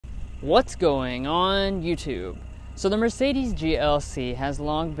What's going on YouTube? So the Mercedes GLC has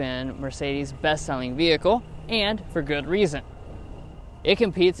long been Mercedes' best-selling vehicle, and for good reason. It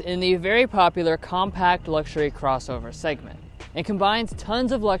competes in the very popular compact luxury crossover segment and combines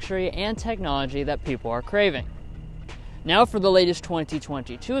tons of luxury and technology that people are craving. Now for the latest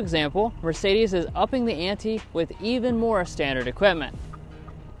 2022 example, Mercedes is upping the ante with even more standard equipment.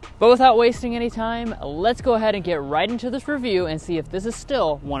 But without wasting any time, let's go ahead and get right into this review and see if this is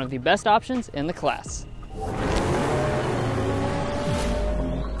still one of the best options in the class.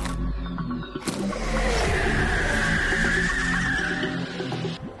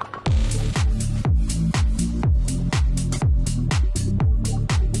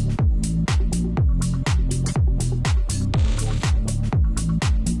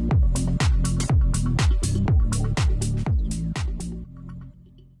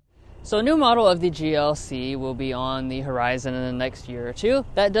 So a new model of the GLC will be on the horizon in the next year or two.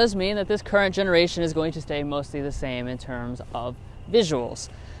 That does mean that this current generation is going to stay mostly the same in terms of visuals.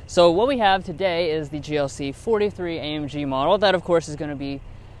 So what we have today is the GLC 43 AMG model. That of course is going to be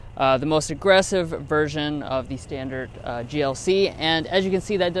the most aggressive version of the standard GLC, and as you can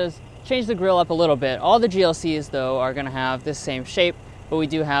see, that does change the grille up a little bit. All the GLCs though are going to have this same shape, but we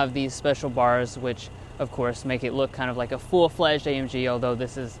do have these special bars which of course make it look kind of like a full-fledged AMG, although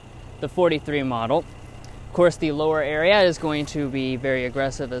this is the 43 model. Of course, the lower area is going to be very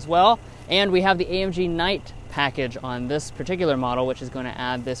aggressive as well, and we have the AMG Night package on this particular model, which is going to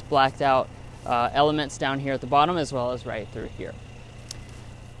add this blacked out elements down here at the bottom as well as right through here.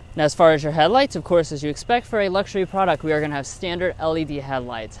 Now, as far as your headlights, of course, as you expect for a luxury product, we are going to have standard LED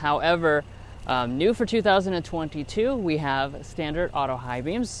headlights. However, new for 2022, we have standard auto high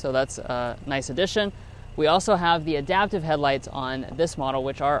beams, so that's a nice addition. We also have the adaptive headlights on this model,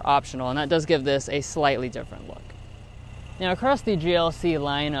 which are optional, and that does give this a slightly different look. Now, across the GLC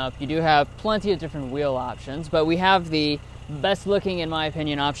lineup, you do have plenty of different wheel options, but we have the best looking, in my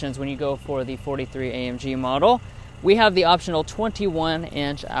opinion, options when you go for the 43 AMG model. We have the optional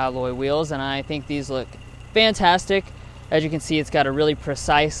 21-inch alloy wheels, and I think these look fantastic. As you can see, it's got a really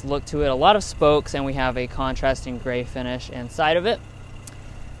precise look to it, a lot of spokes, and we have a contrasting gray finish inside of it.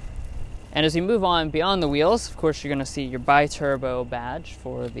 And as we move on beyond the wheels, of course, you're going to see your bi-turbo badge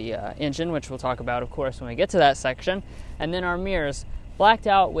for the engine, which we'll talk about, of course, when we get to that section. And then our mirrors, blacked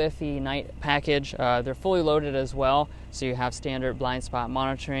out with the Night package. They're fully loaded as well, so you have standard blind spot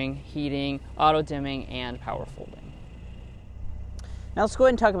monitoring, heating, auto dimming, and power folding. Now let's go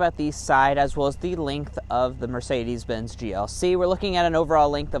ahead and talk about the side as well as the length of the Mercedes-Benz GLC. We're looking at an overall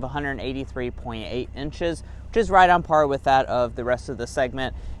length of 183.8 inches, which is right on par with that of the rest of the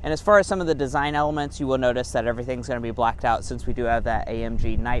segment. And as far as some of the design elements, you will notice that everything's going to be blacked out since we do have that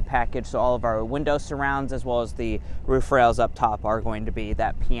AMG Night package. So all of our window surrounds as well as the roof rails up top are going to be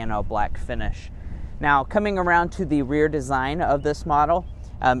that piano black finish. Now, coming around to the rear design of this model,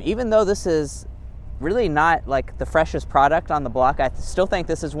 even though this is really not like the freshest product on the block, I still think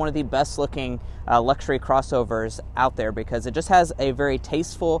this is one of the best looking luxury crossovers out there because it just has a very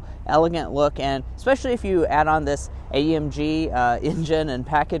tasteful, elegant look, and especially if you add on this AMG engine and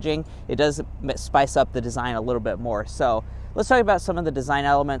packaging, it does spice up the design a little bit more. So let's talk about some of the design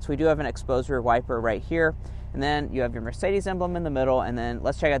elements. We do have an exposed rear wiper right here, and then you have your Mercedes emblem in the middle, and then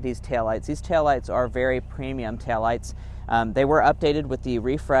let's check out these taillights. These taillights are very premium taillights. They were updated with the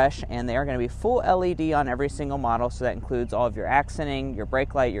refresh, and they are going to be full LED on every single model, so that includes all of your accenting, your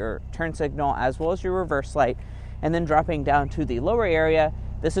brake light, your turn signal, as well as your reverse light. And then dropping down to the lower area,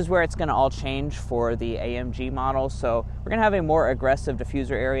 this is where it's going to all change for the AMG model. So we're going to have a more aggressive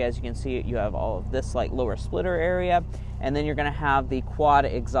diffuser area. As you can see, you have all of this like lower splitter area, and then you're going to have the quad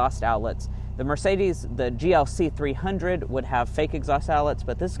exhaust outlets. The Mercedes, the GLC 300 would have fake exhaust outlets,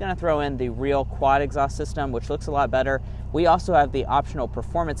 but this is going to throw in the real quad exhaust system, which looks a lot better. We also have the optional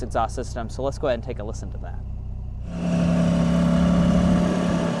performance exhaust system, so let's go ahead and take a listen to that.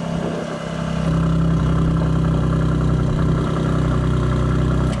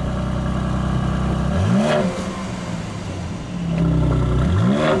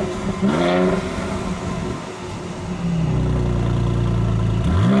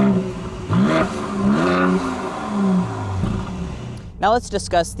 Now let's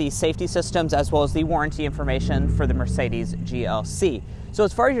discuss the safety systems as well as the warranty information for the Mercedes GLC. So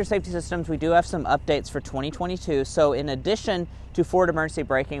as far as your safety systems, we do have some updates for 2022. So in addition to forward emergency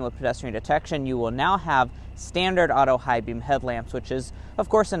braking with pedestrian detection, you will now have standard auto high beam headlamps, which is of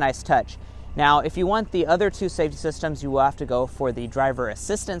course a nice touch. Now, if you want the other two safety systems, you will have to go for the driver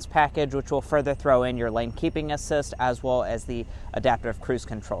assistance package, which will further throw in your lane keeping assist as well as the adaptive cruise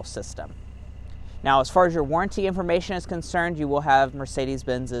control system. Now, as far as your warranty information is concerned, you will have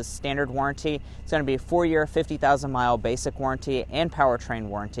Mercedes-Benz's standard warranty. It's going to be a 4-year, 50,000-mile basic warranty and powertrain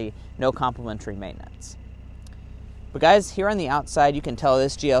warranty, no complimentary maintenance. But guys, here on the outside, you can tell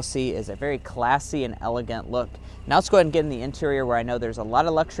this GLC is a very classy and elegant look. Now let's go ahead and get in the interior, where I know there's a lot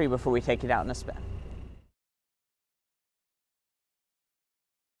of luxury, before we take it out in a spin.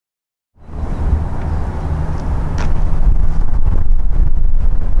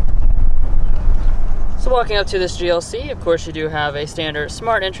 So walking up to this GLC, of course you do have a standard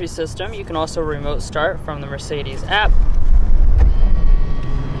smart entry system. You can also remote start from the Mercedes app.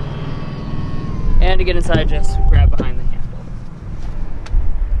 And to get inside, just grab behind the handle.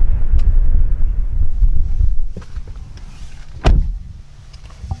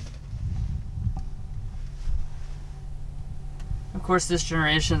 Of course, this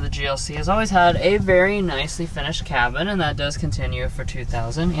generation of the GLC has always had a very nicely finished cabin, and that does continue for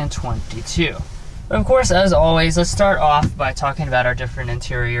 2022. But of course, as always, let's start off by talking about our different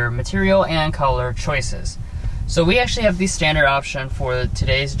interior material and color choices. So we actually have the standard option for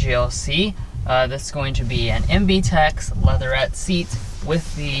today's GLC. That's going to be an MB-Tex leatherette seat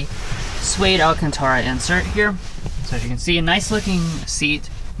with the suede Alcantara insert here. So as you can see, a nice looking seat,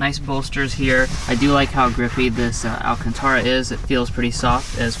 nice bolsters here. I do like how grippy this Alcantara is. It feels pretty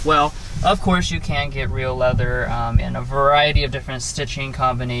soft as well. Of course, you can get real leather in a variety of different stitching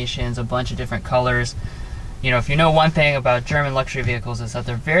combinations, a bunch of different colors. You know, if you know one thing about German luxury vehicles, is that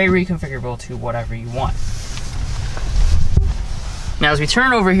they're very reconfigurable to whatever you want. Now, as we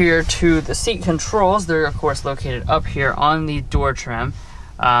turn over here to the seat controls, they're of course located up here on the door trim.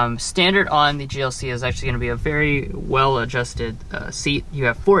 Standard on the GLC is actually going to be a very well-adjusted seat. You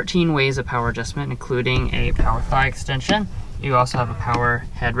have 14 ways of power adjustment, including a power thigh extension. You also have a power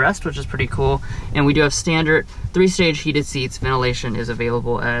headrest, which is pretty cool. And we do have standard 3-stage heated seats. Ventilation is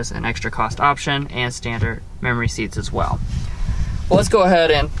available as an extra cost option, and standard memory seats as well. Well, let's go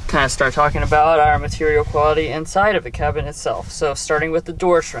ahead and kind of start talking about our material quality inside of the cabin itself. So starting with the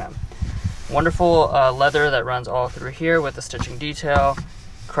door trim. Wonderful leather that runs all through here with the stitching detail,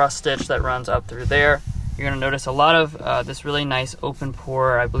 cross stitch that runs up through there. You're going to notice a lot of this really nice open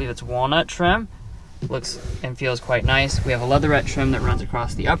pore, I believe it's walnut trim. Looks and feels quite nice. We have a leatherette trim that runs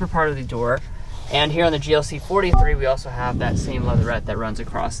across the upper part of the door. And here on the GLC 43, we also have that same leatherette that runs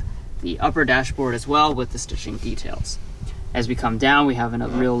across the upper dashboard as well, with the stitching details. As we come down, we have a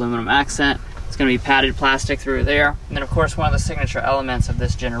real aluminum accent. It's going to be padded plastic through there. And then of course, one of the signature elements of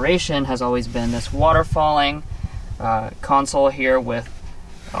this generation has always been this waterfalling console here, with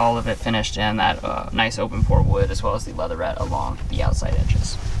all of it finished in that nice open pore wood, as well as the leatherette along the outside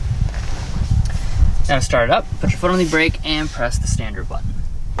edges. Now to start it up, put your foot on the brake and press the standard button.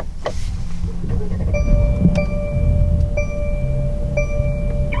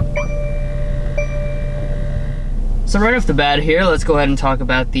 So right off the bat here, let's go ahead and talk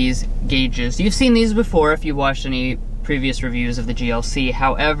about these gauges. You've seen these before if you watched any previous reviews of the GLC.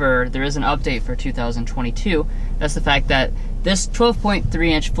 However, there is an update for 2022. That's the fact that this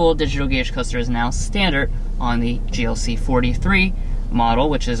 12.3-inch full digital gauge cluster is now standard on the GLC 43 model,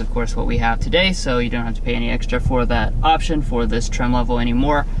 which is of course what we have today, so you don't have to pay any extra for that option for this trim level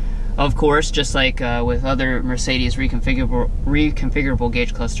anymore. Of course, just like with other Mercedes reconfigurable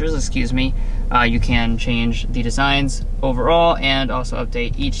gauge clusters, you can change the designs overall and also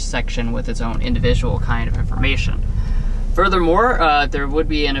update each section with its own individual kind of information. Furthermore, there would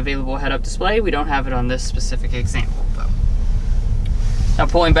be an available head-up display. We don't have it on this specific example, though. Now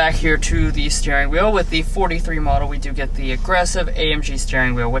pulling back here to the steering wheel, with the 43 model, we do get the aggressive AMG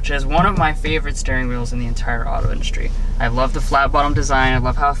steering wheel, which is one of my favorite steering wheels in the entire auto industry. I love the flat bottom design. I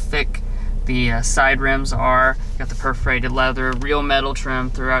love how thick the side rims are. Got the perforated leather, real metal trim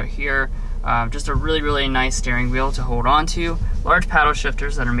throughout here. Just a really, really nice steering wheel to hold on to. Large paddle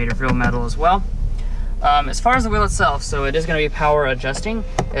shifters that are made of real metal as well. As far as the wheel itself, so it is going to be power adjusting.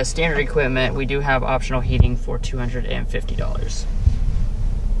 As standard equipment, we do have optional heating for $250.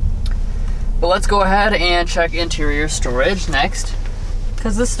 But let's go ahead and check interior storage next,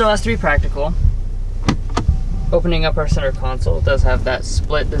 because this still has to be practical. Opening up our center console, it does have that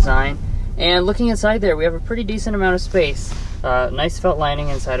split design. And looking inside there, we have a pretty decent amount of space. Nice felt lining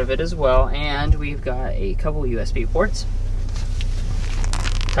inside of it as well. And we've got a couple USB ports.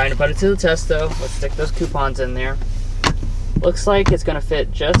 Time to put it to the test though. Let's stick those coupons in there. Looks like it's gonna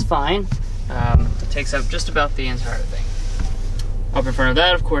fit just fine. It takes up just about the entire thing. Up in front of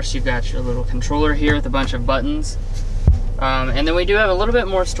that, of course, you've got your little controller here with a bunch of buttons. And then we do have a little bit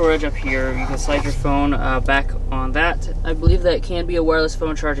more storage up here. You can slide your phone back on that. I believe that can be a wireless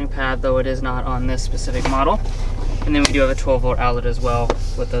phone charging pad, though it is not on this specific model. And then we do have a 12-volt outlet as well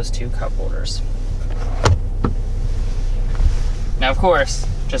with those two cup holders. Now, of course,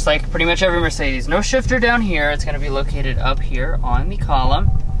 just like pretty much every Mercedes, no shifter down here. It's going to be located up here on the column.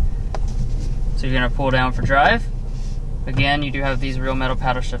 So you're going to pull down for drive. Again, you do have these real metal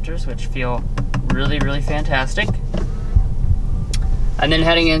paddle shifters, which feel really, really fantastic. And then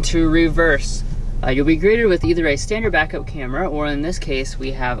heading into reverse, you'll be greeted with either a standard backup camera, or in this case,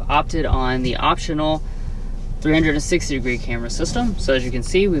 we have opted on the optional 360-degree camera system. So as you can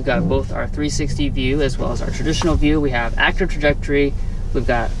see, we've got both our 360 view as well as our traditional view. We have active trajectory. We've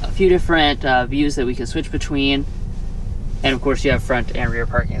got a few different views that we can switch between. And of course, you have front and rear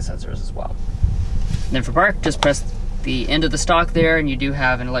parking sensors as well. And then for park, just press the end of the stalk there, and you do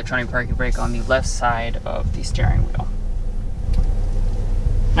have an electronic parking brake on the left side of the steering wheel.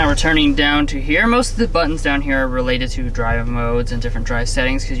 Now returning down to here, most of the buttons down here are related to drive modes and different drive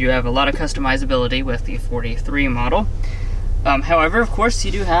settings because you have a lot of customizability with the 43 model. However, of course,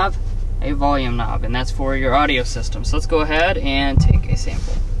 you do have a volume knob, and that's for your audio system. So let's go ahead and take a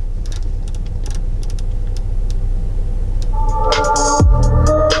sample.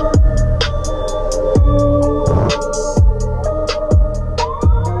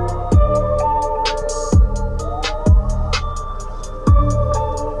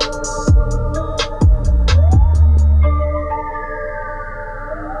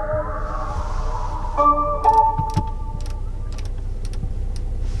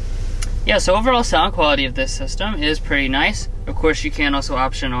 Yeah, so overall sound quality of this system is pretty nice. Of course, you can also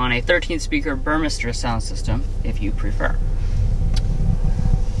option on a 13-speaker Burmester sound system if you prefer.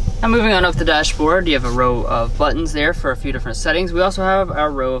 Now moving on up the dashboard, you have a row of buttons there for a few different settings. We also have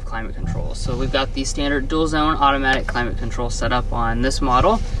our row of climate controls. So we've got the standard dual zone automatic climate control set up on this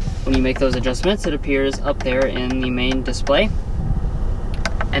model. When you make those adjustments, it appears up there in the main display.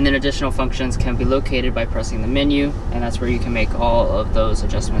 And then additional functions can be located by pressing the menu, and that's where you can make all of those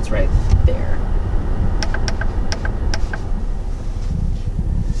adjustments right there.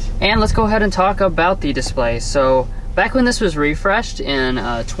 And let's go ahead and talk about the display. So back when this was refreshed in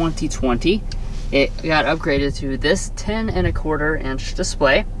 2020, it got upgraded to this 10.25-inch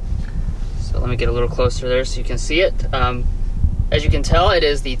display. So let me get a little closer there so you can see it. As you can tell, it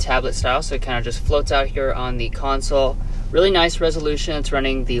is the tablet style, so it kind of just floats out here on the console. Really nice resolution. It's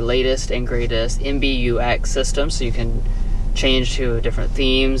running the latest and greatest MBUX system, so you can change to different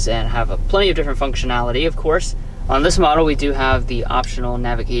themes and have plenty of different functionality. Of course, on this model, we do have the optional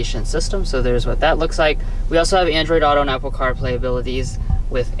navigation system, so there's what that looks like. We also have Android Auto and Apple CarPlay abilities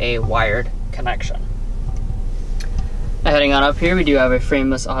with a wired connection. Now, heading on up here, we do have a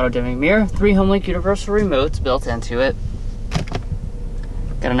frameless auto-dimming mirror, 3 HomeLink universal remotes built into it.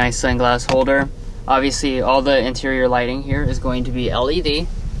 Got a nice sunglass holder. Obviously, all the interior lighting here is going to be LED.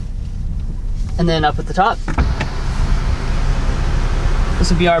 And then up at the top,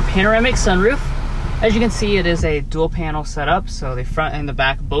 this will be our panoramic sunroof. As you can see, it is a dual panel setup, so the front and the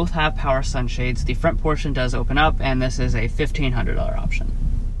back both have power sunshades. The front portion does open up, and this is a $1,500 option.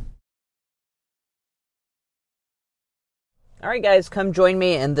 All right, guys, come join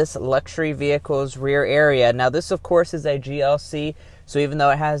me in this luxury vehicle's rear area. Now, this, of course, is a GLC, so even though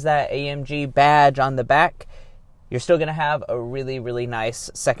it has that AMG badge on the back, you're still going to have a really, really nice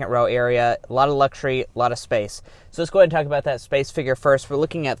second row area. A lot of luxury, a lot of space. So let's go ahead and talk about that space figure first. We're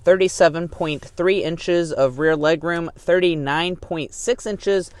looking at 37.3 inches of rear legroom, 39.6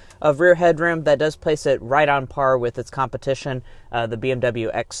 inches of rear headroom. That does place it right on par with its competition, the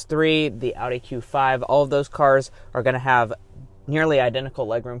BMW X3, the Audi Q5. All of those cars are going to have nearly identical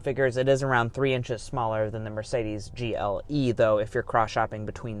legroom figures. It is around 3 inches smaller than the Mercedes GLE, though, if you're cross-shopping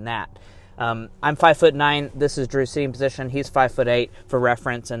between that. I'm 5'9". This is Drew's seating position. He's 5'8" for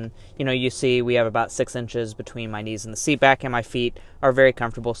reference, and you see we have about 6 inches between my knees and the seat back, and my feet are very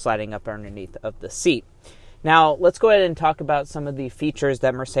comfortable sliding up underneath of the seat. Now, let's go ahead and talk about some of the features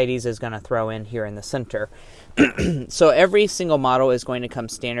that Mercedes is going to throw in here in the center. So every single model is going to come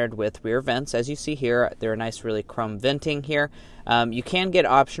standard with rear vents. As you see here, they're a nice, really chrome venting here. You can get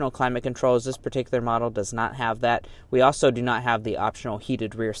optional climate controls. This particular model does not have that. We also do not have the optional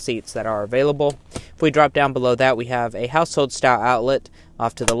heated rear seats that are available. If we drop down below that, we have a household style outlet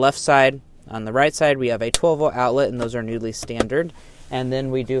off to the left side. On the right side, we have a 12-volt outlet, and those are newly standard. And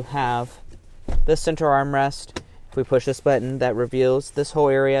then we do have this center armrest. If we push this button, that reveals this whole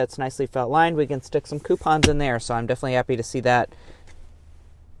area. It's nicely felt lined. We can stick some coupons in there, so I'm definitely happy to see that.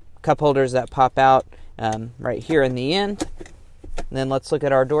 Cup holders that pop out right here in the end. And then let's look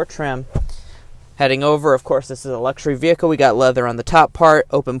at our door trim. Heading over, of course, this is a luxury vehicle. We got leather on the top part,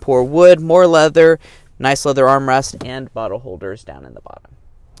 open pore wood, more leather, nice leather armrest, and bottle holders down in the bottom.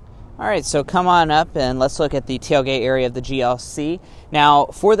 All right, so come on up and let's look at the tailgate area of the GLC. Now,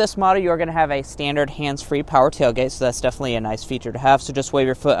 for this model, you're going to have a standard hands-free power tailgate, so that's definitely a nice feature to have. So just wave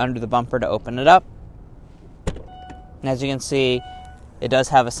your foot under the bumper to open it up. And as you can see, it does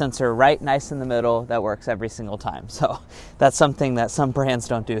have a sensor right nice in the middle that works every single time. So that's something that some brands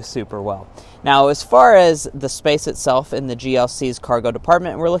don't do super well. Now, as far as the space itself in the GLC's cargo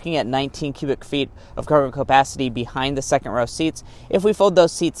department, we're looking at 19 cubic feet of cargo capacity behind the second row seats. If we fold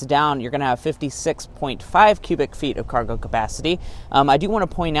those seats down, you're going to have 56.5 cubic feet of cargo capacity. I do want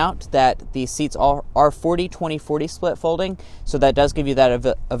to point out that the seats are 40-20-40 split folding, so that does give you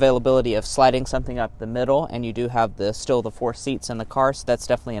that availability of sliding something up the middle, and you do have still the 4 seats in the car, so that's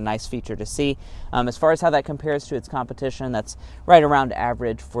definitely a nice feature to see. As far as how that compares to its competition, that's right around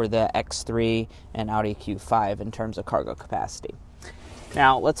average for the X3 and Audi Q5 in terms of cargo capacity.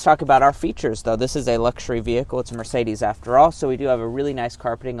 Now, let's talk about our features, though. This is a luxury vehicle. It's a Mercedes after all, so we do have a really nice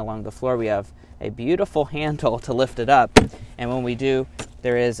carpeting along the floor. We have a beautiful handle to lift it up, and when we do,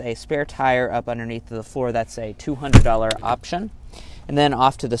 there is a spare tire up underneath the floor. That's a $200 option. And then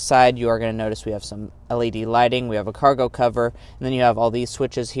off to the side, you are going to notice we have some LED lighting. We have a cargo cover, and then you have all these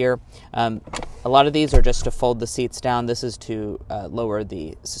switches here. A lot of these are just to fold the seats down. This is to lower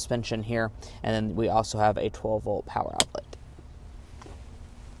the suspension here. And then we also have a 12-volt power outlet.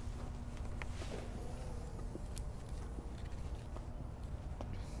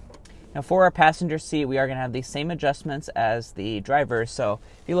 Now, for our passenger seat, we are going to have the same adjustments as the driver. So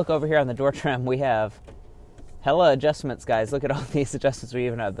if you look over here on the door trim, we have hella adjustments, guys. Look at all these adjustments. We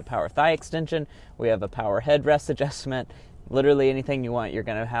even have the power thigh extension. We have a power headrest adjustment. Literally anything you want, you're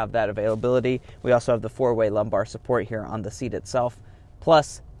going to have that availability. We also have the 4-way lumbar support here on the seat itself,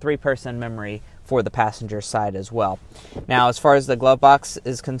 plus 3-person memory for the passenger side as well. Now, as far as the glove box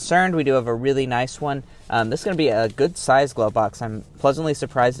is concerned, we do have a really nice one. This is going to be a good size glove box. I'm pleasantly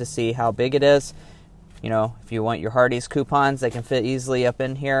surprised to see how big it is. You know, if you want your Hardee's coupons, they can fit easily up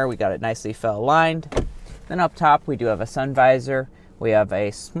in here. We got it nicely fell lined. Then up top, we do have a sun visor. We have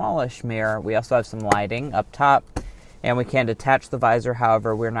a smallish mirror. We also have some lighting up top. And we can detach the visor.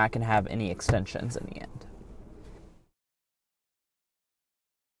 However, we're not going to have any extensions in the end.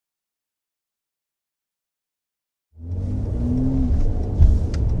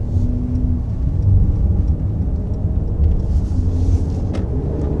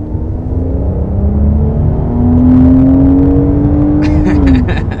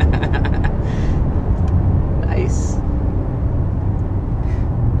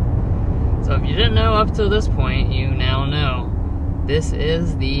 Up to this point, you now know this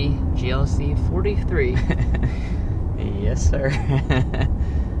is the GLC 43. Yes, sir.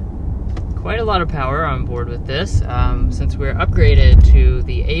 Quite a lot of power on board with this, since we're upgraded to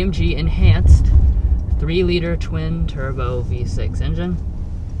the AMG Enhanced 3-liter twin-turbo V6 engine,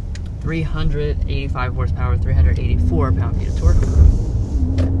 385 horsepower, 384 pound-feet of torque.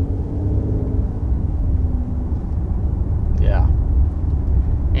 Yeah.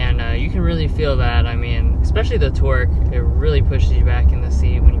 And you can really feel that. I mean, especially the torque, it really pushes you back in the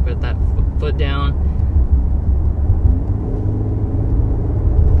seat when you put that foot down.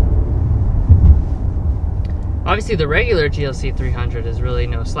 Obviously, the regular GLC 300 is really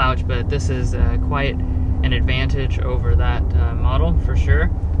no slouch, but this is quite an advantage over that model for sure.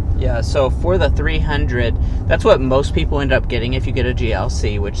 Yeah, so for the 300, that's what most people end up getting if you get a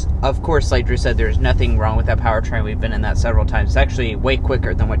GLC, which, of course, like Drew said, there's nothing wrong with that powertrain. We've been in that several times. It's actually way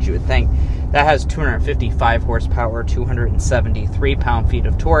quicker than what you would think. That has 255 horsepower, 273 pound-feet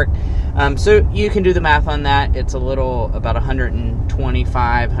of torque. So you can do the math on that. It's a little, about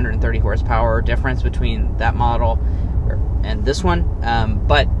 125, 130 horsepower difference between that model and this one.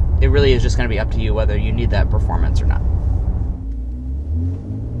 But it really is just going to be up to you whether you need that performance or not.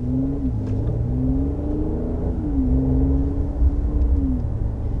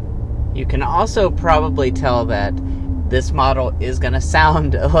 You can also probably tell that this model is going to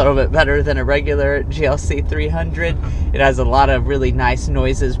sound a little bit better than a regular GLC 300. It has a lot of really nice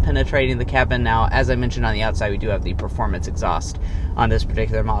noises penetrating the cabin. Now, as I mentioned on the outside, we do have the performance exhaust on this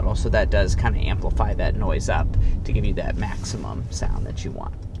particular model, so that does kind of amplify that noise up to give you that maximum sound that you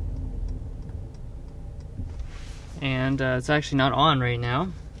want. And it's actually not on right now.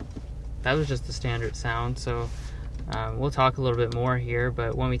 That was just the standard sound, so we'll talk a little bit more here,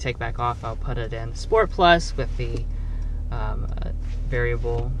 but when we take back off, I'll put it in Sport Plus with the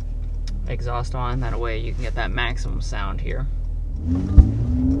variable exhaust on. That way you can get that maximum sound here.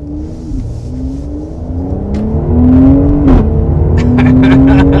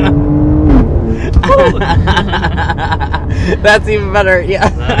 That's even better, yeah.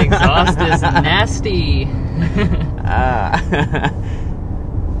 That exhaust is nasty.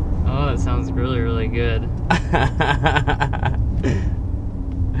 it sounds really, really good.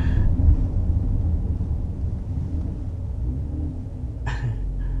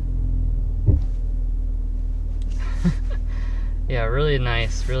 Yeah, really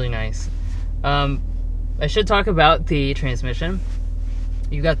nice, really nice. I should talk about the transmission.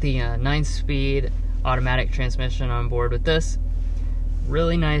 You got the 9-speed automatic transmission on board with this.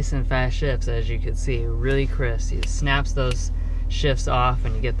 Really nice and fast shifts, as you can see, really crisp. It snaps those shifts off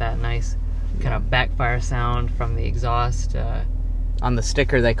and you get that nice kind of backfire sound from the exhaust. On the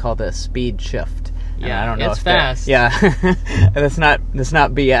sticker they call this speed shift. Yeah, I don't know it's fast. Yeah, that's not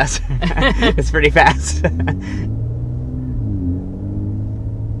BS. It's pretty fast.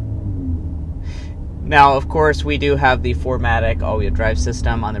 Now, of course, we do have the 4MATIC all-wheel drive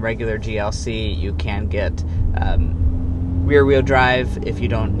system. On the regular GLC, you can get rear-wheel drive if you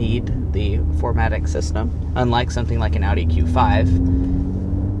don't need the 4MATIC system, unlike something like an Audi Q5.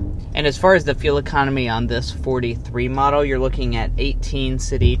 And as far as the fuel economy on this 43 model, you're looking at 18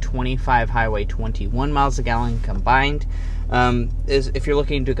 city, 25 highway, 21 miles a gallon combined. If you're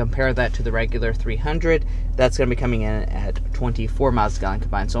looking to compare that to the regular 300, that's going to be coming in at 24 miles a gallon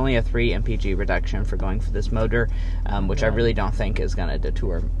combined. So only a 3 mpg reduction for going for this motor, which I really don't think is going to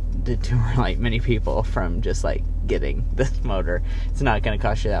deter like many people from just like getting this motor. It's not going to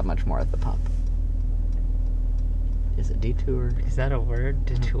cost you that much more at the pump. Is it detour? Is that a word?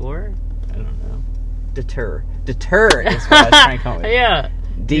 Detour? I don't know. Deter is what I was trying to call it. Yeah.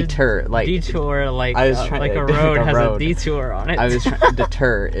 Deter, like detour, like I was trying like to, a road a has road. a detour on it. I was trying.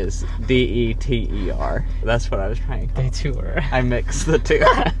 Deter is DETER. That's what I was trying to call it. Detour. I mixed the two.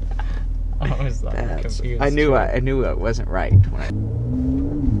 I was confused. I knew it wasn't right when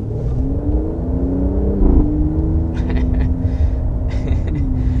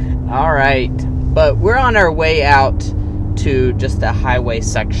All right, but we're on our way out to just the highway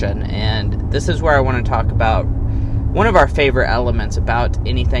section, and this is where I want to talk about one of our favorite elements about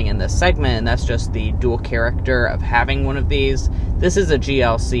anything in this segment, and that's just the dual character of having one of these. This is a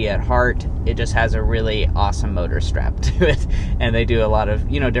GLC at heart. It just has a really awesome motor strapped to it, and they do a lot of,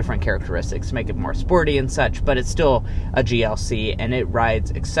 different characteristics to make it more sporty and such, but it's still a GLC, and it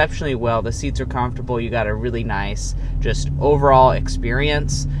rides exceptionally well. The seats are comfortable. You got a really nice, just overall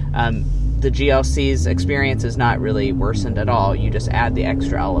experience. The GLC's experience is not really worsened at all. You just add the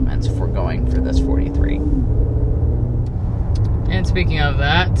extra elements for going for this 43. And speaking of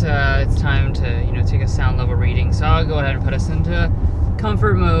that, it's time to take a sound level reading. So I'll go ahead and put us into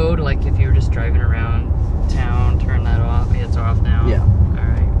comfort mode, like if you were just driving around town. Turn that off. It's off now. Yeah. All right.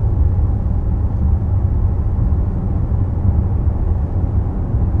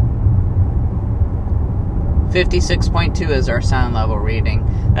 56.2 is our sound level reading.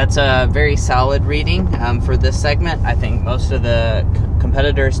 That's a very solid reading for this segment. I think most of the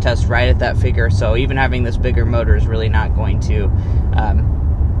competitors test right at that figure, so even having this bigger motor is really not going to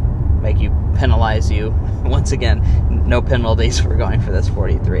penalize you. Once again, no penalties for going for this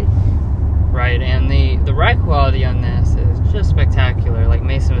 43. Right, and the ride quality on this is just spectacular. Like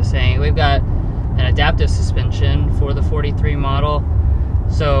Mason was saying, we've got an adaptive suspension for the 43 model.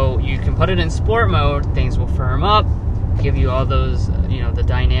 So you can put it in sport mode, things will firm up, give you all those, the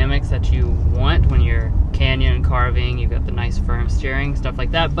dynamics that you want when you're canyon carving. You've got the nice firm steering, stuff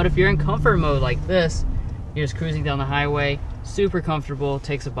like that. But if you're in comfort mode like this, you're just cruising down the highway, super comfortable,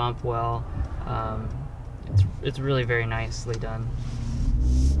 takes a bump well. It's really very nicely done.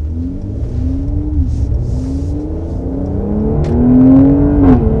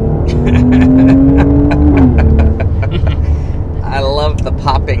 I love the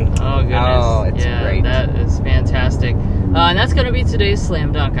popping. Oh, goodness. Oh, it's great. That is fantastic. And that's going to be today's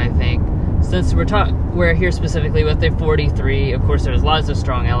slam dunk, I think. Since we're here specifically with the 43, of course, there's lots of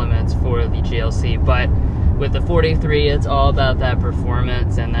strong elements for the GLC, but with the 43, it's all about that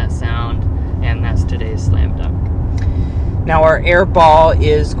performance and that sound, and that's today's slam dunk. Now our air ball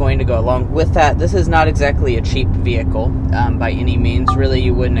is going to go along with that. This is not exactly a cheap vehicle by any means. Really,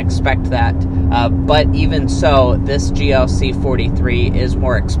 you wouldn't expect that. But even so, this GLC 43 is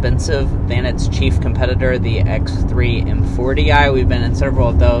more expensive than its chief competitor, the X3 M40i. We've been in several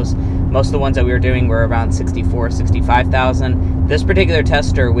of those. Most of the ones that we were doing were around $64,000, $65,000. This particular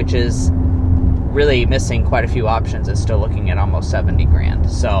tester, which is really missing quite a few options, is still looking at almost 70 grand.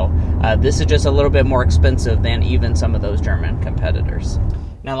 So this is just a little bit more expensive than even some of those German competitors.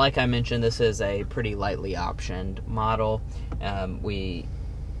 Now, like I mentioned, this is a pretty lightly optioned model. We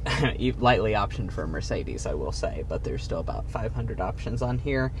lightly optioned for Mercedes, I will say, but there's still about 500 options on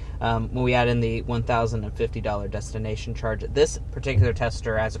here. When we add in the $1,050 destination charge, this particular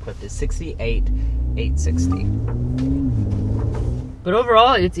tester as equipped is $68,860. But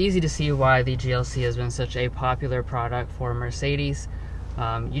overall, it's easy to see why the GLC has been such a popular product for Mercedes.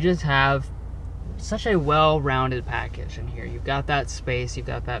 You just have such a well-rounded package in here. You've got that space, you've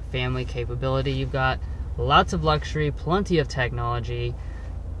got that family capability, you've got lots of luxury, plenty of technology,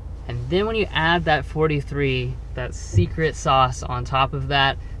 and then when you add that 43, that secret sauce on top of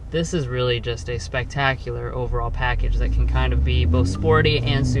that, this is really just a spectacular overall package that can kind of be both sporty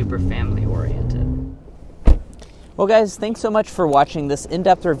and super family oriented. Well guys, thanks so much for watching this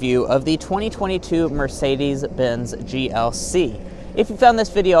in-depth review of the 2022 Mercedes-Benz GLC. If you found this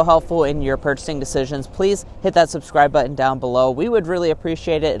video helpful in your purchasing decisions, please hit that subscribe button down below. We would really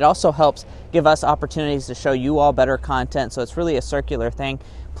appreciate it. It also helps give us opportunities to show you all better content, so it's really a circular thing.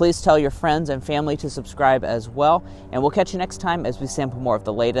 Please tell your friends and family to subscribe as well, and we'll catch you next time as we sample more of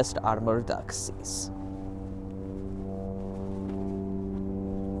the latest automotive delicacies.